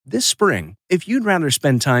This spring, if you'd rather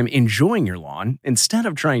spend time enjoying your lawn instead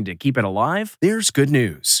of trying to keep it alive, there's good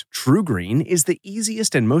news. TruGreen is the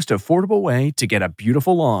easiest and most affordable way to get a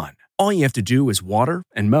beautiful lawn. All you have to do is water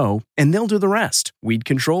and mow, and they'll do the rest. Weed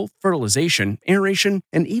control, fertilization, aeration,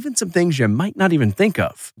 and even some things you might not even think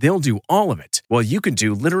of. They'll do all of it, while you can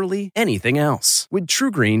do literally anything else. With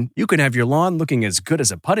TruGreen, you can have your lawn looking as good as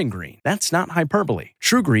a putting green. That's not hyperbole.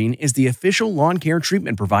 TruGreen is the official lawn care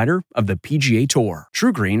treatment provider of the PGA Tour.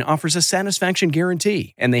 TruGreen offers a satisfaction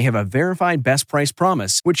guarantee, and they have a verified best price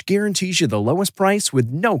promise, which guarantees you the lowest price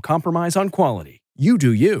with no compromise on quality. You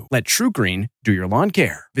do you. Let TruGreen do your lawn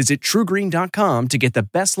care. Visit TruGreen.com to get the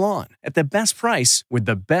best lawn at the best price with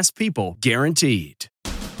the best people guaranteed.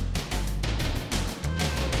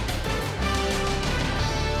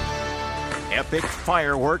 Epic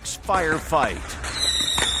fireworks firefight.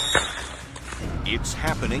 It's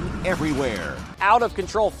happening everywhere. Out of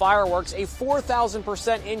control fireworks, a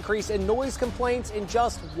 4,000% increase in noise complaints in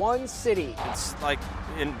just one city. It's like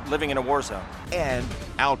living in a war zone. And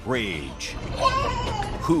outrage.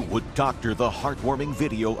 Who would doctor the heartwarming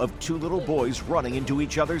video of two little boys running into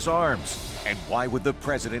each other's arms? And why would the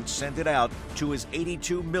president send it out to his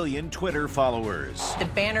 82 million Twitter followers? The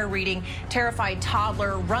banner reading, "Terrified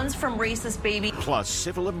toddler runs from racist baby." Plus,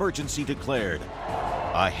 civil emergency declared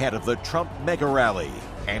ahead of the Trump mega rally.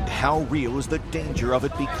 And how real is the danger of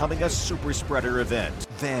it becoming a super spreader event?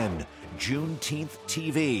 Then, Juneteenth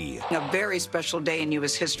TV. A very special day in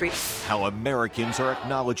U.S. history. How Americans are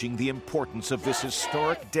acknowledging the importance of this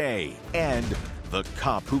historic day. And the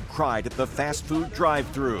cop who cried at the fast food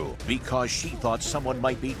drive-thru because she thought someone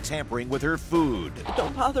might be tampering with her food.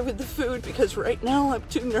 Don't bother with the food because right now I'm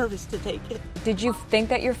too nervous to take it. Did you think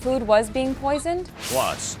that your food was being poisoned?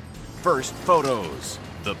 Plus, first photos.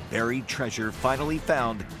 The buried treasure finally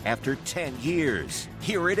found after 10 years.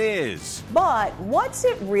 Here it is. But what's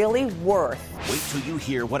it really worth? Wait till you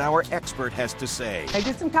hear what our expert has to say. I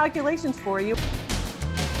did some calculations for you.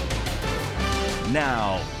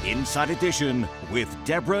 Now, Inside Edition with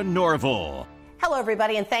Deborah Norville. Hello,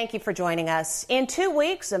 everybody, and thank you for joining us. In 2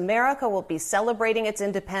 weeks, America will be celebrating its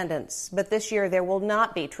independence. But this year, there will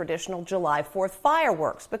not be traditional July 4th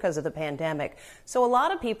fireworks because of the pandemic. So a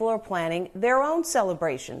lot of people are planning their own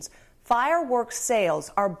celebrations. Fireworks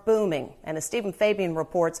sales are booming. And as Stephen Fabian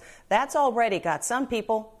reports, that's already got some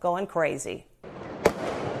people going crazy.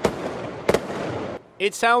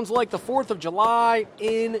 It sounds like the 4th of July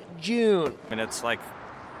in June. And it's like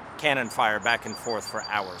cannon fire back and forth for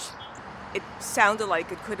hours. It sounded like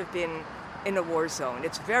it could have been in a war zone.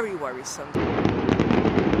 It's very worrisome.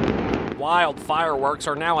 Wild fireworks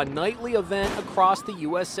are now a nightly event across the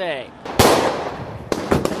USA.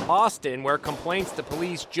 Austin, where complaints to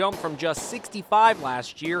police jumped from just 65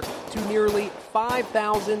 last year to nearly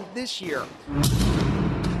 5,000 this year.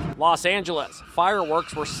 Los Angeles,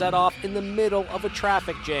 fireworks were set off in the middle of a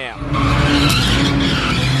traffic jam.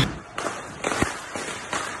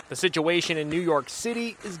 The situation in New York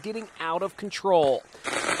City is getting out of control.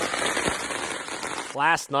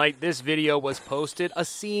 Last night, this video was posted, a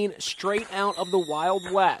scene straight out of the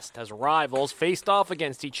Wild West as rivals faced off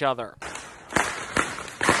against each other.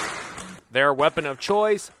 Their weapon of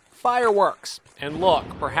choice, fireworks. And look,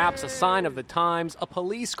 perhaps a sign of the times, a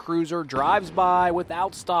police cruiser drives by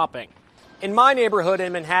without stopping. In my neighborhood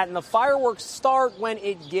in Manhattan, the fireworks start when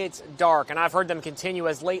it gets dark, and I've heard them continue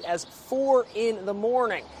as late as 4 in the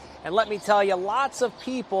morning. And let me tell you, lots of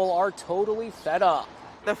people are totally fed up.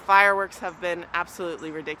 The fireworks have been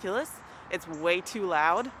absolutely ridiculous. It's way too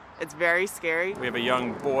loud. It's very scary. We have a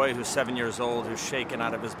young boy who's 7 years old who's shaken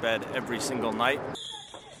out of his bed every single night.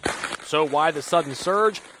 So why the sudden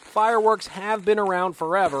surge? Fireworks have been around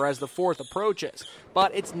forever as the 4th approaches,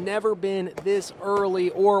 but it's never been this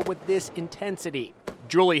early or with this intensity.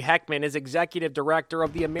 Julie Heckman is executive director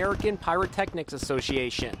of the American Pyrotechnics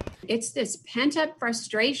Association. It's this pent-up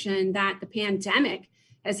frustration that the pandemic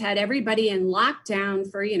has had everybody in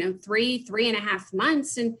lockdown for, 3.5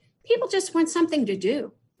 months, and people just want something to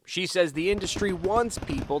do. She says the industry wants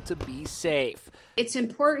people to be safe. It's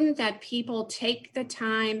important that people take the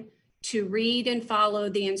time to read and follow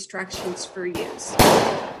the instructions for use.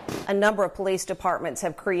 A number of police departments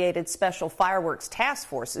have created special fireworks task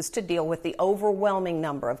forces to deal with the overwhelming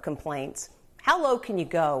number of complaints. How low can you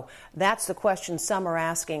go? That's the question some are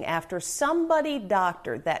asking after somebody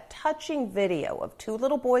doctored that touching video of two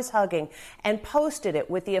little boys hugging and posted it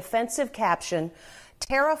with the offensive caption,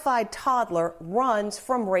 "Terrified toddler runs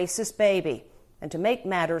from racist baby." And to make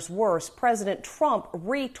matters worse, President Trump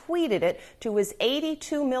retweeted it to his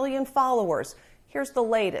 82 million followers. Here's the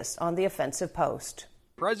latest on the offensive post.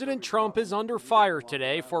 President Trump is under fire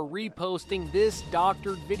today for reposting this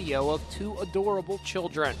doctored video of two adorable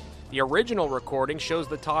children. The original recording shows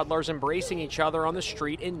the toddlers embracing each other on the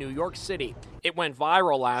street in New York City. It went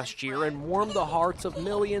viral last year and warmed the hearts of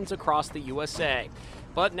millions across the USA.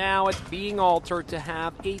 But now it's being altered to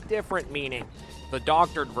have a different meaning. The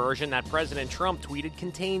doctored version that President Trump tweeted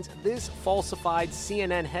contains this falsified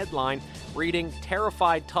CNN headline reading,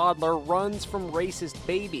 "Terrified toddler runs from racist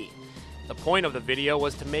baby." The point of the video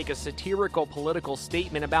was to make a satirical political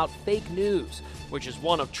statement about fake news, which is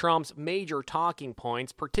one of Trump's major talking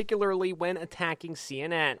points, particularly when attacking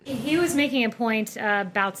CNN. He was making a point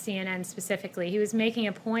about CNN specifically. He was making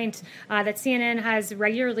a point that CNN has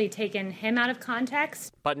regularly taken him out of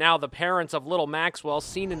context. But now the parents of little Maxwell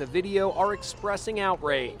seen in the video are expressing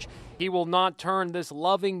outrage. He will not turn this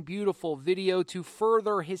loving, beautiful video to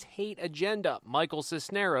further his hate agenda, Michael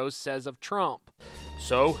Cisneros says of Trump.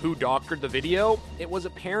 So, who doctored the video? It was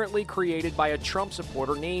apparently created by a Trump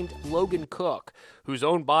supporter named Logan Cook, whose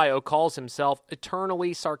own bio calls himself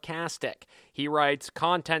eternally sarcastic. He writes,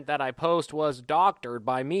 "Content that I post was doctored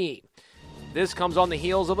by me." This comes on the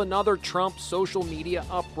heels of another Trump social media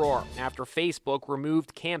uproar after Facebook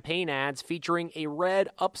removed campaign ads featuring a red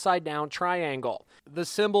upside-down triangle. The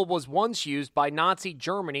symbol was once used by Nazi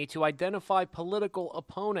Germany to identify political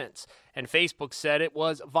opponents, and Facebook said it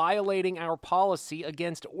was violating our policy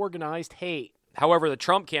against organized hate. However, the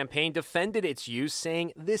Trump campaign defended its use,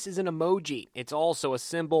 saying this is an emoji. It's also a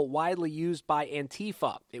symbol widely used by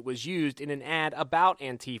Antifa. It was used in an ad about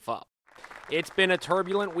Antifa. It's been a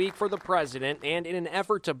turbulent week for the president, and in an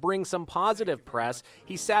effort to bring some positive press,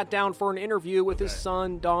 he sat down for an interview with his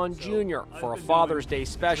son, Don Jr., for a Father's Day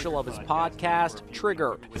special of his podcast,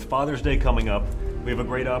 Triggered. With Father's Day coming up, we have a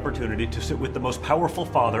great opportunity to sit with the most powerful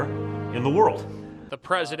father in the world. The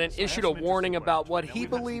president issued a warning about what he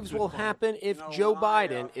believes will happen if Joe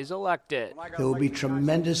Biden is elected. There will be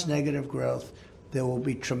tremendous negative growth. There will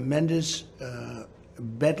be tremendous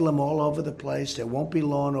bedlam all over the place. There won't be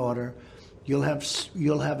law and order. You'll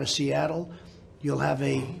have a Seattle. You'll have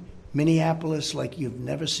a Minneapolis like you've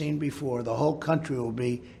never seen before. The whole country will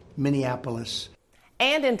be Minneapolis.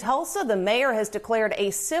 And in Tulsa, the mayor has declared a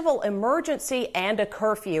civil emergency and a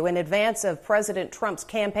curfew in advance of President Trump's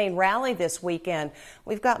campaign rally this weekend.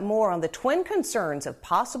 We've got more on the twin concerns of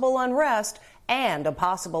possible unrest and a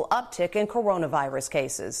possible uptick in coronavirus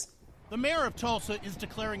cases. The mayor of Tulsa is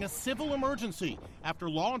declaring a civil emergency after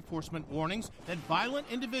law enforcement warnings that violent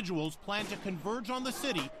individuals plan to converge on the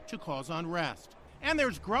city to cause unrest. And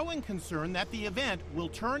there's growing concern that the event will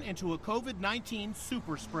turn into a COVID-19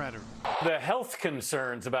 super spreader. The health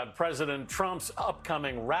concerns about President Trump's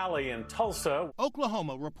upcoming rally in Tulsa.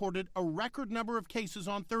 Oklahoma reported a record number of cases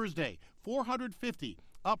on Thursday, 450,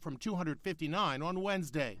 up from 259 on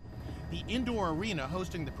Wednesday. The indoor arena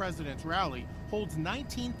hosting the president's rally holds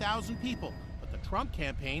 19,000 people, but the Trump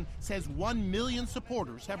campaign says 1 million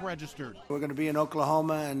supporters have registered. We're going to be in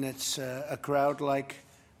Oklahoma, and it's a crowd like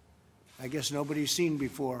I guess nobody's seen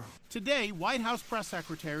before. Today, White House Press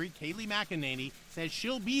Secretary Kayleigh McEnany says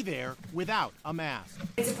she'll be there without a mask.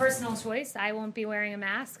 It's a personal choice. I won't be wearing a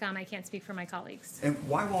mask. I can't speak for my colleagues. And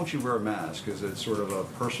why won't you wear a mask? Is it sort of a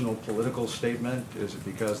personal political statement? Is it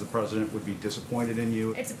because the president would be disappointed in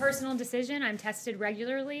you? It's a personal decision. I'm tested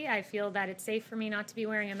regularly. I feel that it's safe for me not to be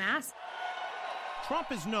wearing a mask.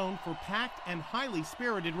 Trump is known for packed and highly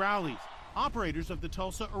spirited rallies. Operators of the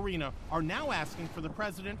Tulsa Arena are now asking for the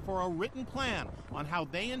president for a written plan on how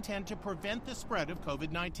they intend to prevent the spread of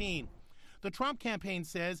COVID-19. The Trump campaign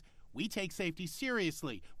says, "We take safety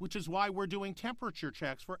seriously, which is why we're doing temperature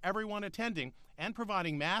checks for everyone attending and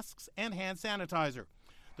providing masks and hand sanitizer."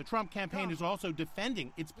 The Trump campaign is also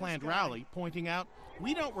defending its planned rally, pointing out,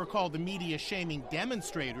 "We don't recall the media shaming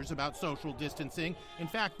demonstrators about social distancing. In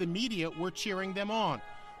fact, the media were cheering them on.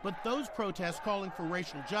 But those protests calling for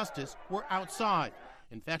racial justice were outside."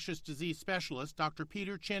 Infectious disease specialist Dr.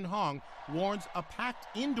 Peter Chin Hong warns a packed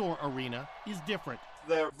indoor arena is different.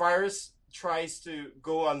 The virus tries to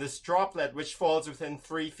go on this droplet which falls within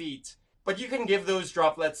 3 feet. But you can give those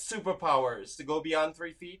droplets superpowers to go beyond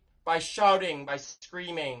 3 feet by shouting, by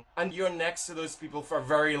screaming, and you're next to those people for a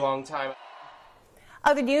very long time.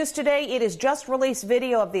 Other news today, it is just released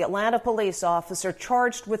video of the Atlanta police officer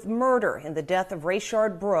charged with murder in the death of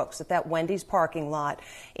Rayshard Brooks at that Wendy's parking lot.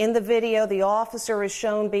 In the video, the officer is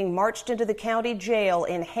shown being marched into the county jail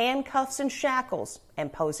in handcuffs and shackles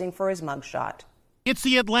and posing for his mugshot. It's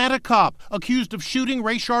the Atlanta cop accused of shooting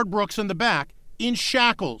Rayshard Brooks in the back in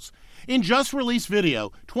shackles. In just released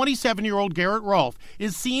video, 27-year-old Garrett Rolfe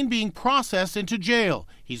is seen being processed into jail.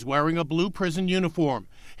 He's wearing a blue prison uniform.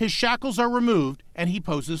 His shackles are removed, and he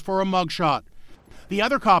poses for a mugshot. The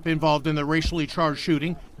other cop involved in the racially charged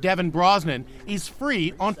shooting, Devin Brosnan, is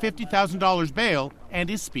free on $50,000 bail and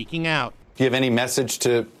is speaking out. Do you have any message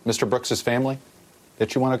to Mr. Brooks' family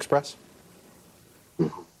that you want to express?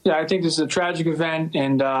 Yeah, I think this is a tragic event,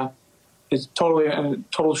 and it's totally a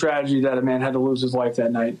total tragedy that a man had to lose his life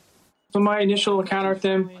that night. From my initial encounter with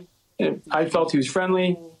him, I felt he was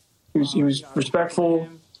friendly, he was respectful.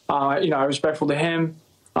 I was respectful to him.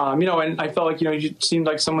 And I felt like, he seemed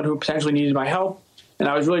like someone who potentially needed my help. And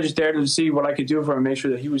I was really just there to see what I could do for him and make sure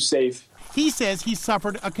that he was safe. He says he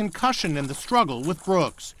suffered a concussion in the struggle with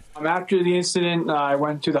Brooks. After the incident, I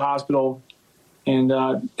went to the hospital, and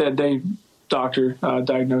that day, doctor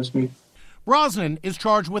diagnosed me. Brosnan is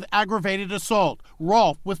charged with aggravated assault,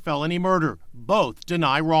 Rolfe with felony murder. Both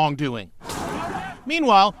deny wrongdoing.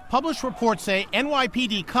 Meanwhile, published reports say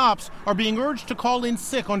NYPD cops are being urged to call in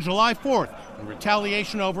sick on July 4th in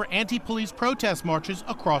retaliation over anti-police protest marches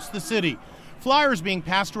across the city. Flyers being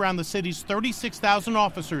passed around the city's 36,000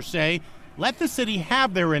 officers say, let the city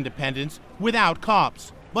have their independence without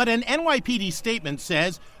cops. But an NYPD statement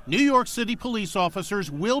says New York City police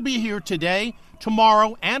officers will be here today,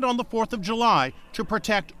 tomorrow, and on the 4th of July to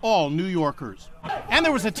protect all New Yorkers. And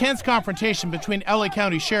there was a tense confrontation between LA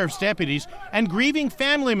County Sheriff's deputies and grieving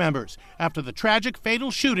family members after the tragic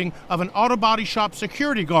fatal shooting of an auto body shop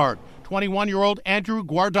security guard, 21-year-old Andrew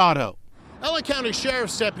Guardado. LA County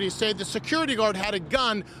Sheriff's deputies say the security guard had a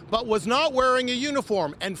gun but was not wearing a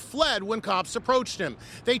uniform and fled when cops approached him.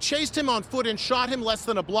 They chased him on foot and shot him less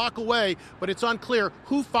than a block away, but it's unclear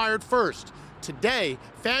who fired first. Today,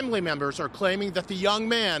 family members are claiming that the young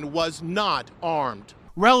man was not armed.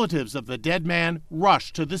 Relatives of the dead man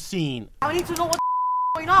rushed to the scene. I need to know what's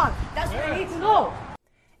going on. That's what I need to know.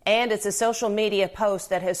 And it's a social media post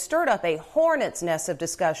that has stirred up a hornet's nest of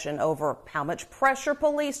discussion over how much pressure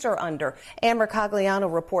police are under. Amber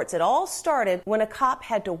Cagliano reports it all started when a cop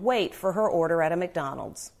had to wait for her order at a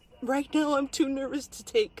McDonald's. Right now, I'm too nervous to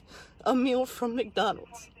take a meal from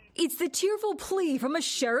McDonald's. It's the tearful plea from a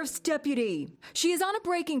sheriff's deputy. She is on a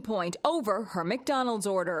breaking point over her McDonald's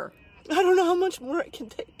order. I don't know how much more I can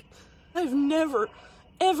take. I've never,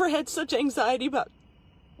 ever had such anxiety about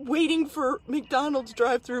waiting for McDonald's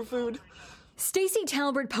drive-thru food. Stacey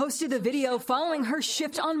Talbert posted the video following her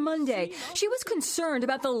shift on Monday. She was concerned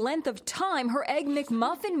about the length of time her Egg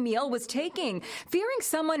McMuffin meal was taking, fearing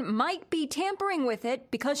someone might be tampering with it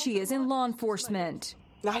because she is in law enforcement.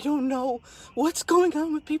 I don't know what's going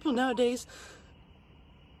on with people nowadays,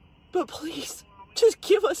 but please, just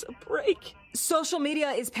give us a break. Social media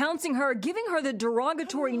is pouncing her, giving her the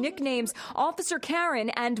derogatory nicknames Officer Karen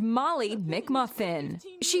and Molly McMuffin.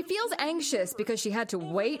 She feels anxious because she had to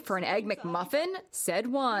wait for an Egg McMuffin, said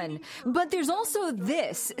one. But there's also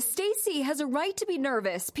this. Stacey has a right to be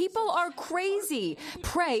nervous. People are crazy.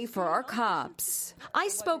 Pray for our cops. I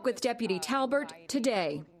spoke with Deputy Talbert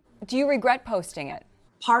today. Do you regret posting it?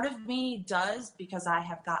 Part of me does, because I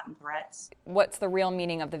have gotten threats. What's the real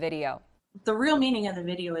meaning of the video? The real meaning of the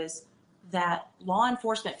video is that law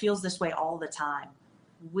enforcement feels this way all the time.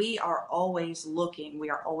 We are always looking, we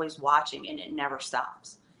are always watching, and it never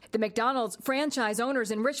stops. The McDonald's franchise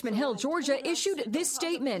owners in Richmond Hill, Georgia, issued this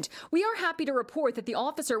statement. We are happy to report that the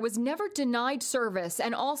officer was never denied service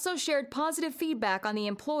and also shared positive feedback on the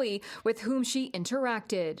employee with whom she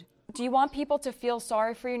interacted. Do you want people to feel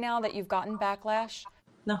sorry for you now that you've gotten backlash?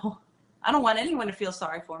 No, I don't want anyone to feel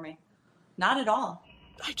sorry for me. Not at all.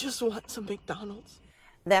 I just want some McDonald's.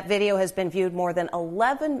 That video has been viewed more than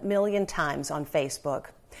 11 million times on Facebook.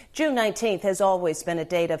 June 19th has always been a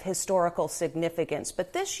date of historical significance,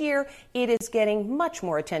 but this year it is getting much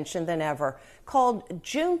more attention than ever. Called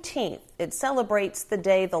Juneteenth, it celebrates the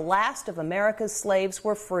day the last of America's slaves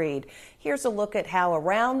were freed. Here's a look at how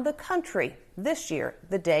around the country this year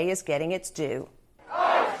the day is getting its due.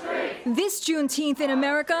 This Juneteenth in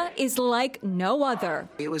America is like no other.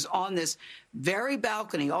 It was on this very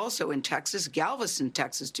balcony, also in Texas, Galveston,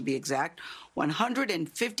 Texas to be exact,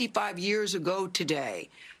 155 years ago today,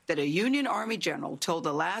 that a Union Army general told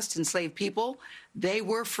the last enslaved people they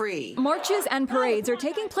were free. Marches and parades are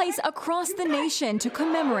taking place across the nation to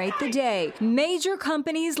commemorate the day. Major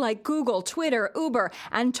companies like Google, Twitter, Uber,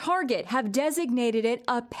 and Target have designated it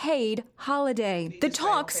a paid holiday. The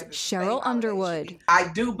Talk's Cheryl Underwood. I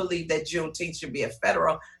do believe that Juneteenth should be a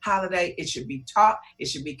federal holiday. It should be taught, it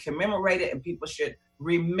should be commemorated, and people should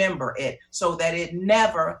remember it so that it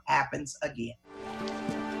never happens again.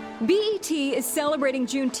 BET is celebrating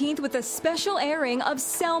Juneteenth with a special airing of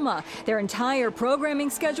Selma. Their entire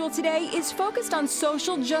programming schedule today is focused on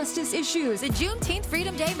social justice issues. The Juneteenth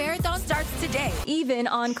Freedom Day Marathon starts today. Even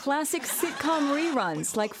on classic sitcom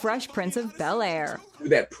reruns like Fresh Prince of Bel-Air. Through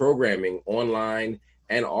that programming online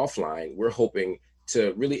and offline, we're hoping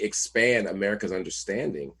to really expand America's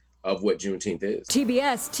understanding of what Juneteenth is.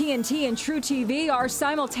 TBS, TNT, and True TV are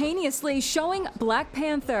simultaneously showing Black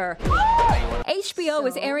Panther. HBO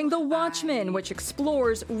is airing The Watchmen, which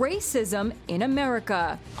explores racism in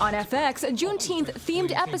America. On FX, a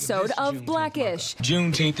Juneteenth-themed episode of Blackish.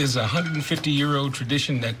 Juneteenth is a 150-year-old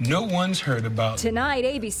tradition that no one's heard about. Tonight,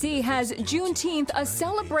 ABC has Juneteenth, a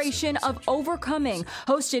celebration of overcoming,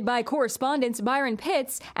 hosted by correspondents Byron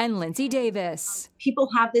Pitts and Lindsay Davis. People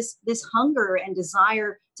have this hunger and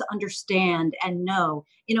desire to understand and know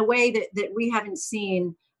in a way that we haven't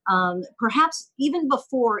seen perhaps even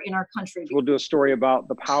before in our country. We'll do a story about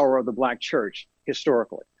the power of the Black church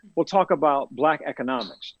historically. We'll talk about Black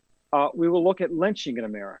economics. We will look at lynching in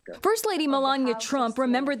America. First Lady Melania Trump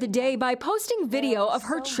remembered the day by posting video of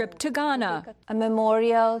her trip to Ghana. A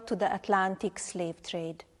memorial to the Atlantic slave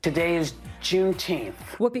trade. Today is Juneteenth.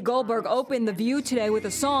 Whoopi Goldberg opened The View today with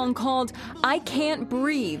a song called I Can't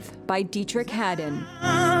Breathe by Dietrich Haddon.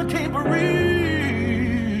 I can't breathe.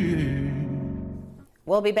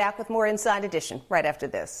 We'll be back with more Inside Edition right after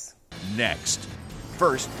this. Next,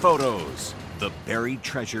 first photos. The buried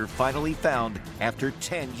treasure finally found after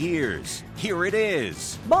 10 years. Here it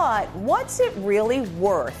is. But what's it really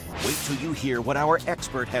worth? Wait till you hear what our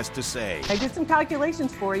expert has to say. I did some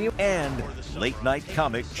calculations for you. And late-night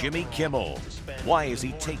comic Jimmy Kimmel. Why is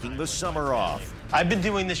he taking the summer off? I've been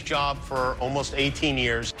doing this job for almost 18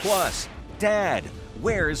 years. Plus, Dad,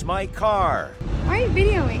 where's my car? Why are you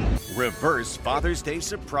videoing? Reverse Father's Day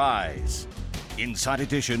surprise. Inside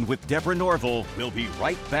Edition with Deborah Norville. We'll be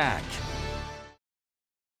right back.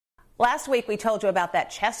 Last week, we told you about that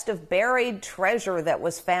chest of buried treasure that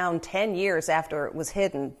was found 10 years after it was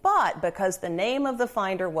hidden. But because the name of the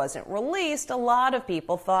finder wasn't released, a lot of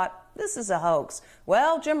people thought this is a hoax.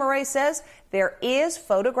 Well, Jim Moret says there is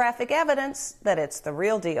photographic evidence that it's the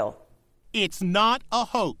real deal. It's not a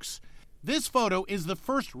hoax. This photo is the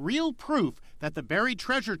first real proof that the buried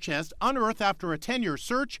treasure chest unearthed after a 10-year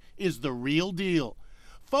search is the real deal.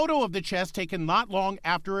 Photo of the chest taken not long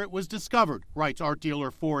after it was discovered, writes art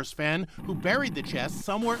dealer Forrest Fenn, who buried the chest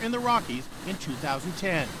somewhere in the Rockies in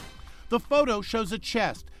 2010. The photo shows a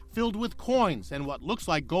chest filled with coins and what looks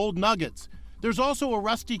like gold nuggets. There's also a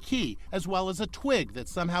rusty key, as well as a twig that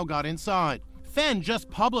somehow got inside. Fenn just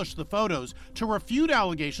published the photos to refute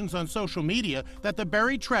allegations on social media that the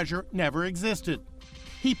buried treasure never existed.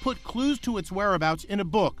 He put clues to its whereabouts in a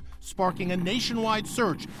book, sparking a nationwide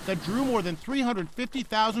search that drew more than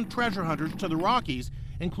 350,000 treasure hunters to the Rockies,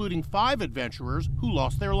 including 5 adventurers who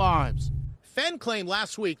lost their lives. Fenn claimed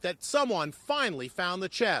last week that someone finally found the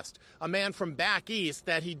chest, a man from back east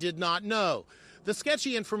that he did not know. The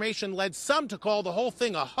sketchy information led some to call the whole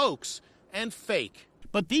thing a hoax and fake.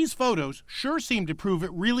 But these photos sure seem to prove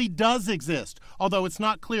it really does exist, although it's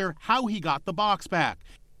not clear how he got the box back.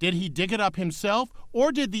 Did he dig it up himself,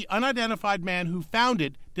 or did the unidentified man who found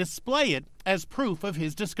it display it as proof of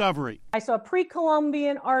his discovery? I saw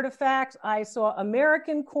pre-Columbian artifacts. I saw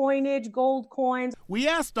American coinage, gold coins. We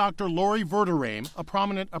asked Dr. Lori Verderame, a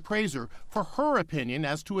prominent appraiser, for her opinion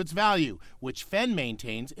as to its value, which Fenn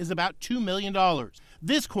maintains is about $2 million.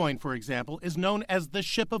 This coin, for example, is known as the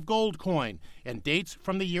Ship of Gold coin and dates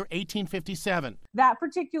from the year 1857. That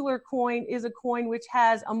particular coin is a coin which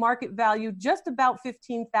has a market value just about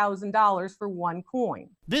 $15,000 for one coin.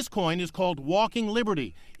 This coin is called Walking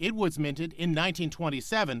Liberty. It was minted in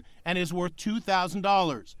 1927 and is worth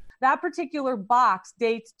 $2,000. That particular box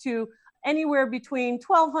dates to anywhere between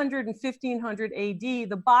 1200 and 1500 AD.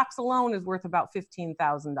 The box alone is worth about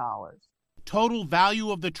 $15,000. Total value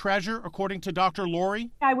of the treasure, according to Dr. Lori?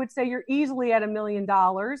 I would say you're easily at $1 million.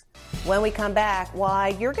 When we come back, why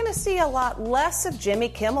you're going to see a lot less of Jimmy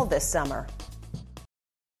Kimmel this summer.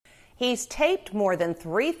 He's taped more than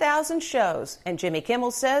 3,000 shows, and Jimmy Kimmel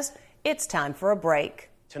says it's time for a break.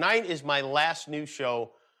 Tonight is my last new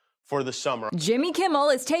show for the summer. Jimmy Kimmel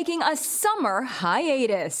is taking a summer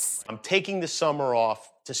hiatus. I'm taking the summer off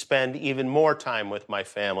to spend even more time with my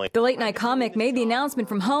family. The late-night comic made the announcement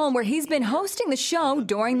from home where he's been hosting the show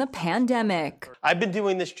during the pandemic. I've been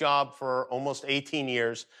doing this job for almost 18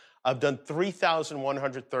 years. I've done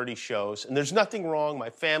 3,130 shows, and there's nothing wrong.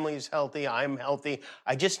 My family is healthy. I'm healthy.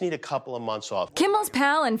 I just need a couple of months off. Kimmel's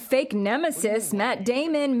pal and fake nemesis, Matt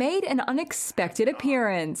Damon, made an unexpected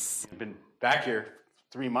appearance. I've been back here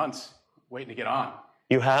 3 months waiting to get on.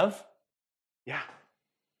 You have? Yeah.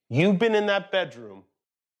 You've been in that bedroom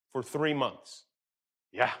for 3 months.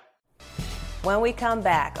 Yeah. When we come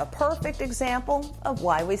back, a perfect example of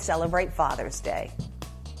why we celebrate Father's Day.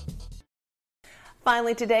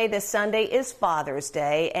 Finally today, this Sunday, is Father's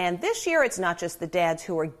Day, and this year it's not just the dads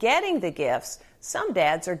who are getting the gifts. Some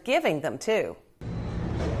dads are giving them too.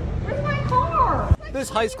 Where's my car? This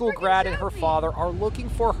high school grad and her father are looking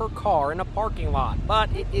for her car in a parking lot,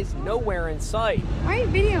 but it is nowhere in sight. Why are you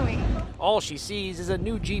videoing? All she sees is a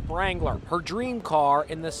new Jeep Wrangler, her dream car,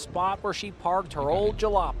 in the spot where she parked her old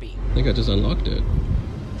jalopy. I think I just unlocked it.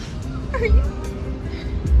 Are you?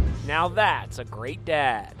 Now that's a great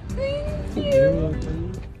dad. Thank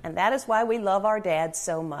you. And that is why we love our dads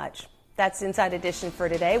so much. That's Inside Edition for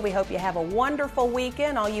today. We hope you have a wonderful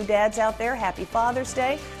weekend. All you dads out there, happy Father's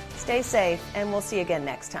Day. Stay safe, and we'll see you again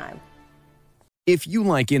next time. If you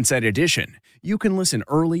like Inside Edition, you can listen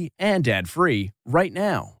early and ad-free right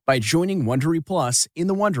now by joining Wondery Plus in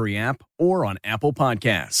the Wondery app or on Apple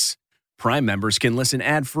Podcasts. Prime members can listen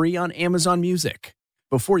ad-free on Amazon Music.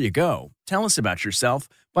 Before you go, tell us about yourself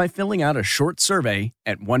by filling out a short survey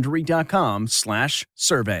at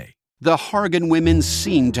Wondery.com/survey. The Hargan women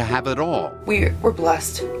seemed to have it all. We were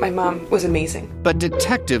blessed. My mom was amazing. But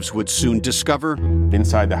detectives would soon discover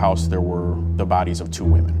inside the house there were the bodies of 2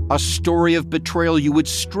 women. A story of betrayal you would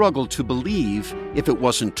struggle to believe if it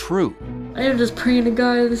wasn't true. I am just praying to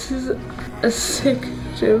God, this is a sick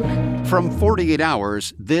joke. From 48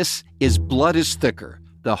 Hours, this is Blood is Thicker,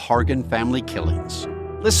 the Hargan Family Killings.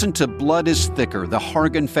 Listen to Blood is Thicker, the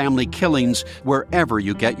Hargan Family Killings, wherever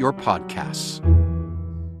you get your podcasts.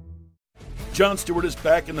 Jon Stewart is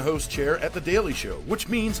back in the host chair at The Daily Show, which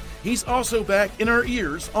means he's also back in our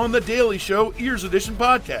ears on The Daily Show Ears Edition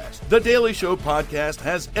podcast. The Daily Show podcast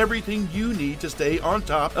has everything you need to stay on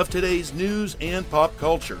top of today's news and pop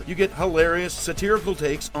culture. You get hilarious, satirical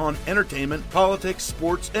takes on entertainment, politics,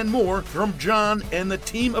 sports, and more from Jon and the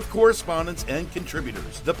team of correspondents and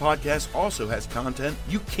contributors. The podcast also has content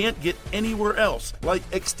you can't get anywhere else, like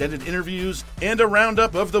extended interviews and a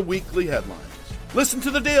roundup of the weekly headlines. Listen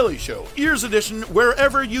to The Daily Show, Ears Edition,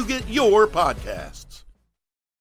 wherever you get your podcasts.